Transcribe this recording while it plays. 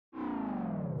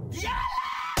Hey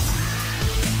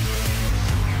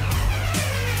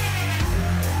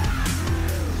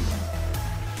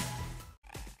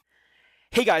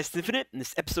guys, it's Infinite, and this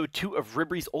is episode 2 of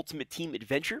Ribery's Ultimate Team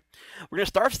Adventure. We're going to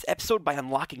start this episode by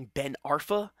unlocking Ben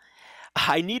Arfa.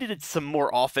 I needed some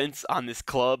more offense on this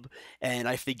club, and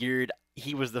I figured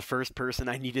he was the first person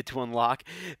I needed to unlock,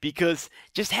 because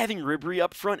just having Ribery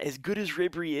up front, as good as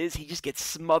Ribery is, he just gets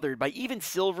smothered by even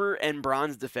silver and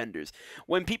bronze defenders.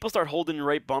 When people start holding the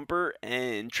right bumper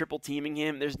and triple teaming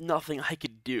him, there's nothing I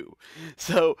could do.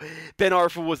 So Ben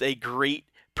Arfa was a great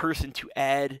person to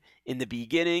add in the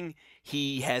beginning.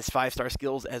 He has 5-star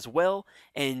skills as well,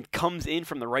 and comes in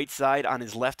from the right side on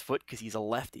his left foot because he's a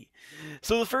lefty.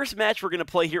 So the first match we're going to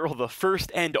play here, or the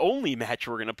first and only match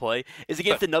we're going to play, is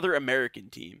against another American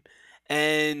team.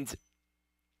 And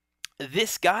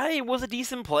this guy was a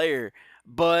decent player,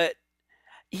 but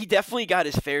he definitely got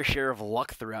his fair share of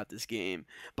luck throughout this game.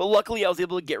 But luckily, I was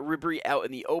able to get Ribery out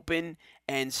in the open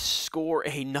and score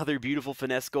another beautiful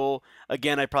finesse goal.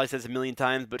 Again, I probably said this a million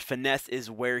times, but finesse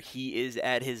is where he is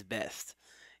at his best.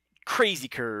 Crazy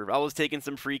curve. I was taking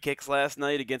some free kicks last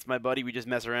night against my buddy. We just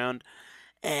mess around.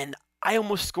 And I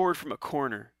almost scored from a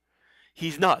corner.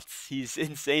 He's nuts. He's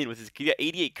insane with his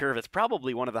 88 curve. That's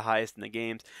probably one of the highest in the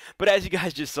games. But as you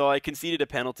guys just saw, I conceded a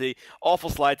penalty. Awful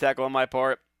slide tackle on my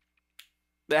part.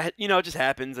 That, you know, it just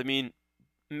happens. I mean,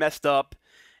 messed up,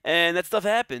 and that stuff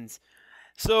happens.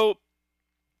 So,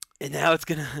 and now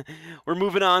we're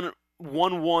moving on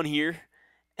 1-1 here,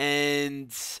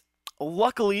 and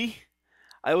luckily,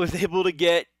 I was able to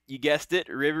get, you guessed it,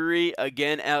 Ribery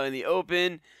again out in the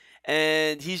open,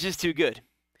 and he's just too good.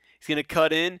 He's going to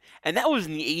cut in, and that was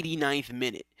in the 89th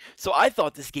minute. So I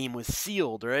thought this game was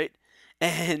sealed, right?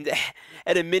 And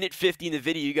at a minute 50 in the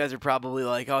video, you guys are probably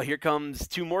like, oh, here comes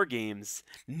 2 more games.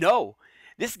 No,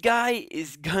 this guy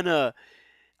is gonna...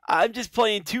 I'm just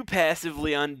playing too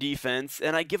passively on defense,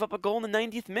 and I give up a goal in the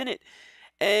 90th minute.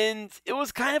 And it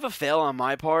was kind of a fail on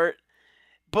my part,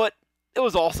 but it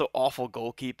was also awful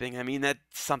goalkeeping. I mean, that's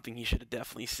something he should have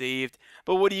definitely saved.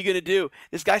 But what are you going to do?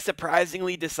 This guy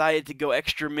surprisingly decided to go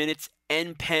extra minutes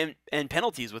and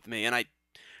penalties with me, and I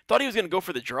thought he was going to go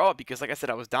for the draw because, like I said,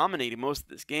 I was dominating most of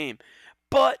this game.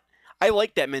 But I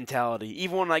like that mentality.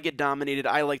 Even when I get dominated,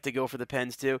 I like to go for the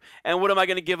pens too. And what am I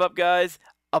going to give up, guys?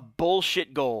 A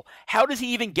bullshit goal. How does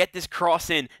he even get this cross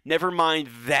in? Never mind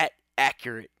that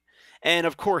accurate. And,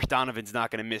 of course, Donovan's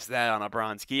not going to miss that on a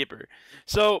bronze keeper.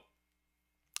 So,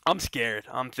 I'm scared.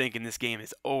 I'm thinking this game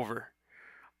is over.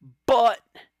 But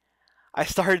I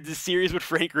started this series with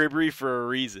Frank Ribery for a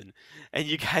reason, and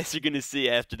you guys are going to see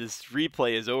after this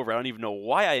replay is over. I don't even know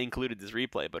why I included this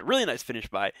replay, but really nice finish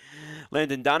by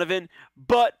Landon Donovan.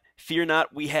 But fear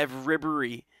not, we have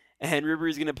Ribery, and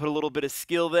Ribery's going to put a little bit of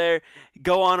skill there,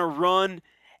 go on a run,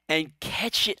 and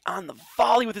catch it on the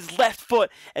volley with his left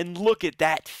foot, and look at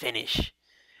that finish.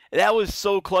 That was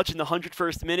so clutch in the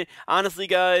 101st minute. Honestly,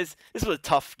 guys, this was a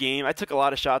tough game. I took a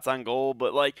lot of shots on goal,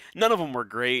 but like none of them were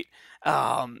great.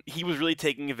 He was really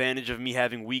taking advantage of me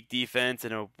having weak defense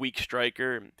and a weak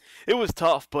striker. It was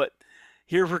tough, but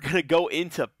here we're gonna go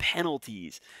into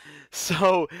penalties.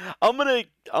 So I'm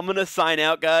gonna sign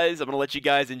out, guys. I'm gonna let you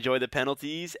guys enjoy the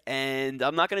penalties, and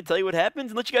I'm not gonna tell you what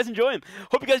happens and let you guys enjoy them.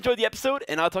 Hope you guys enjoyed the episode,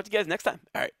 and I'll talk to you guys next time.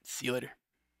 All right, see you later.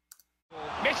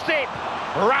 Missed it,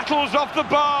 rattles off the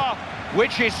bar,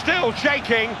 which is still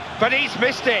shaking, but he's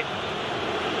missed it.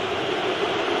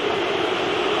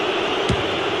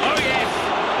 Oh yes,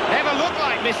 never looked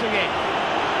like missing it.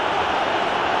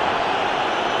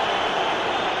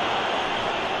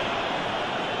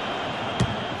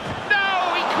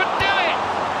 No, he couldn't do it.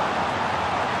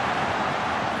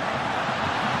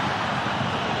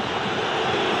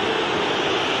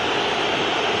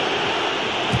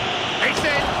 It's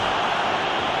in.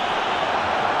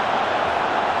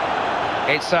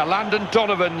 It's Landon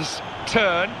Donovan's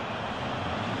turn.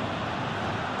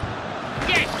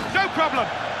 Yes, no problem.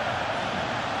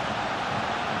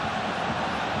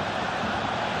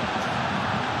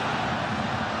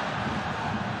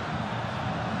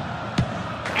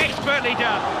 Expertly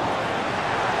done.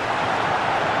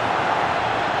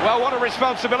 Well, what a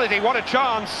responsibility, what a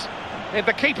chance. If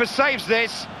the keeper saves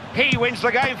this, he wins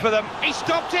the game for them. He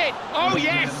stopped it. Oh,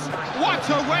 yes. What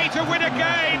a way to win a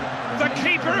game. The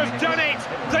keeper has done it.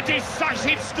 The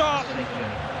decisive stop.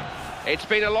 It's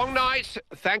been a long night.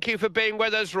 Thank you for being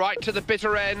with us right to the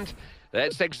bitter end.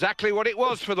 That's exactly what it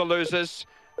was for the losers.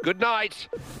 Good night.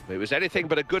 It was anything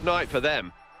but a good night for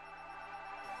them.